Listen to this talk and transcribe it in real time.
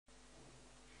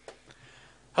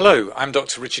Hello, I'm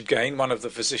Dr. Richard Gain, one of the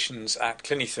physicians at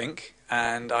Clinithink,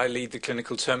 and I lead the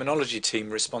clinical terminology team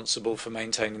responsible for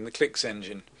maintaining the CLiX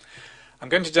engine. I'm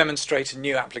going to demonstrate a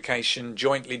new application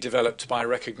jointly developed by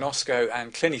Recognosco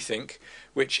and Clinithink,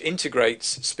 which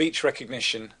integrates speech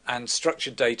recognition and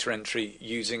structured data entry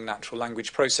using natural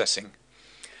language processing.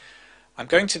 I'm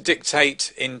going to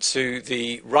dictate into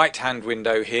the right-hand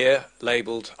window here,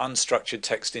 labelled unstructured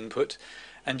text input,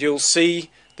 and you'll see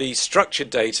the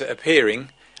structured data appearing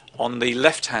on the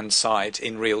left-hand side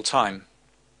in real time.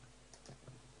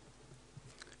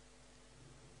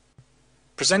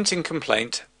 Presenting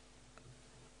complaint,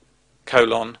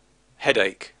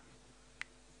 headache.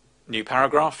 New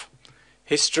paragraph,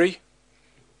 history,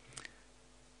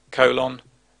 the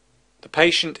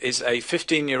patient is a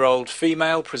 15-year-old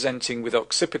female presenting with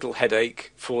occipital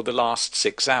headache for the last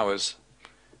 6 hours,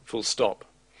 full stop.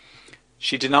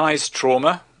 She denies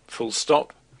trauma, full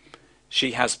stop.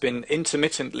 She has been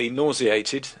intermittently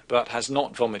nauseated but has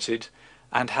not vomited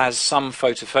and has some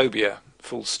photophobia,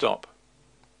 full stop.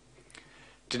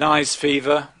 Denies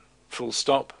fever, full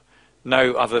stop.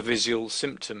 No other visual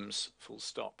symptoms, full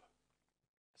stop.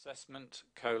 Assessment,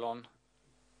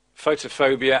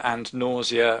 photophobia and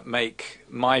nausea make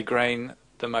migraine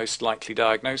the most likely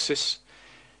diagnosis.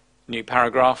 New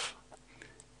paragraph.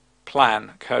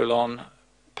 Plan,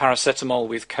 paracetamol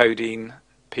with codeine,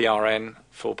 PRN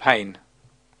for pain.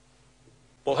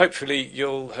 Well, hopefully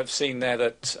you'll have seen there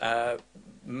that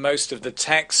most of the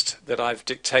text that I've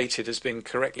dictated has been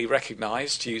correctly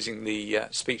recognized using the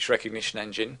speech recognition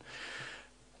engine,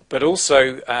 but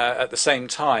also at the same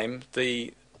time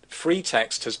the free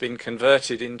text has been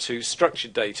converted into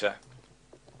structured data.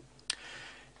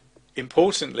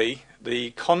 Importantly,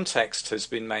 the context has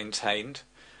been maintained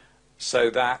so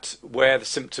that where the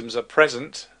symptoms are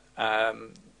present,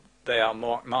 they are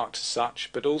marked as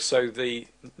such, but also the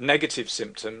negative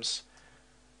symptoms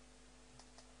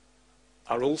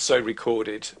are also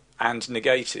recorded and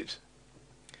negated.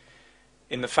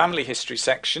 In the family history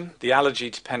section, the allergy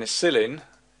to penicillin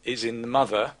is in the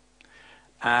mother,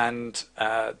 and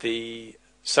the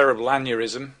cerebral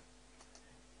aneurysm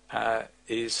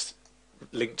is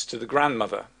linked to the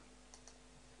grandmother.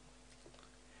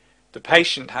 The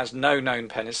patient has no known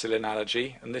penicillin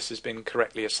allergy, and this has been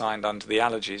correctly assigned under the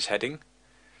allergies heading.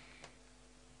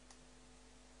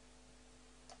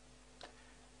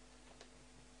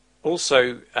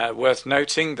 Also worth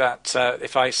noting that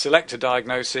if I select a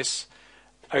diagnosis,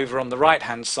 over on the right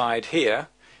hand side here,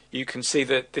 you can see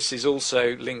that this is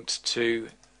also linked to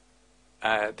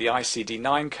the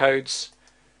ICD-9 codes,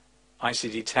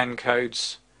 ICD-10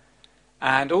 codes,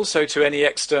 and also to any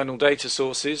external data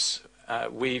sources.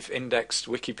 We've indexed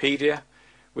Wikipedia,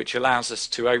 which allows us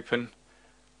to open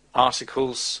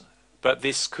articles, but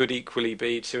this could equally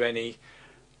be to any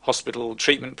hospital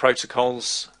treatment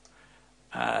protocols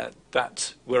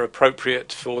that were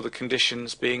appropriate for the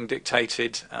conditions being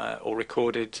dictated or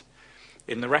recorded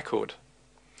in the record.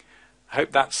 I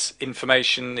hope that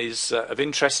information is of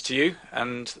interest to you,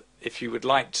 and if you would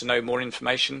like to know more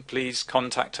information, please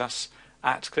contact us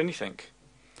at Clinithink.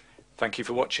 Thank you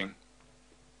for watching.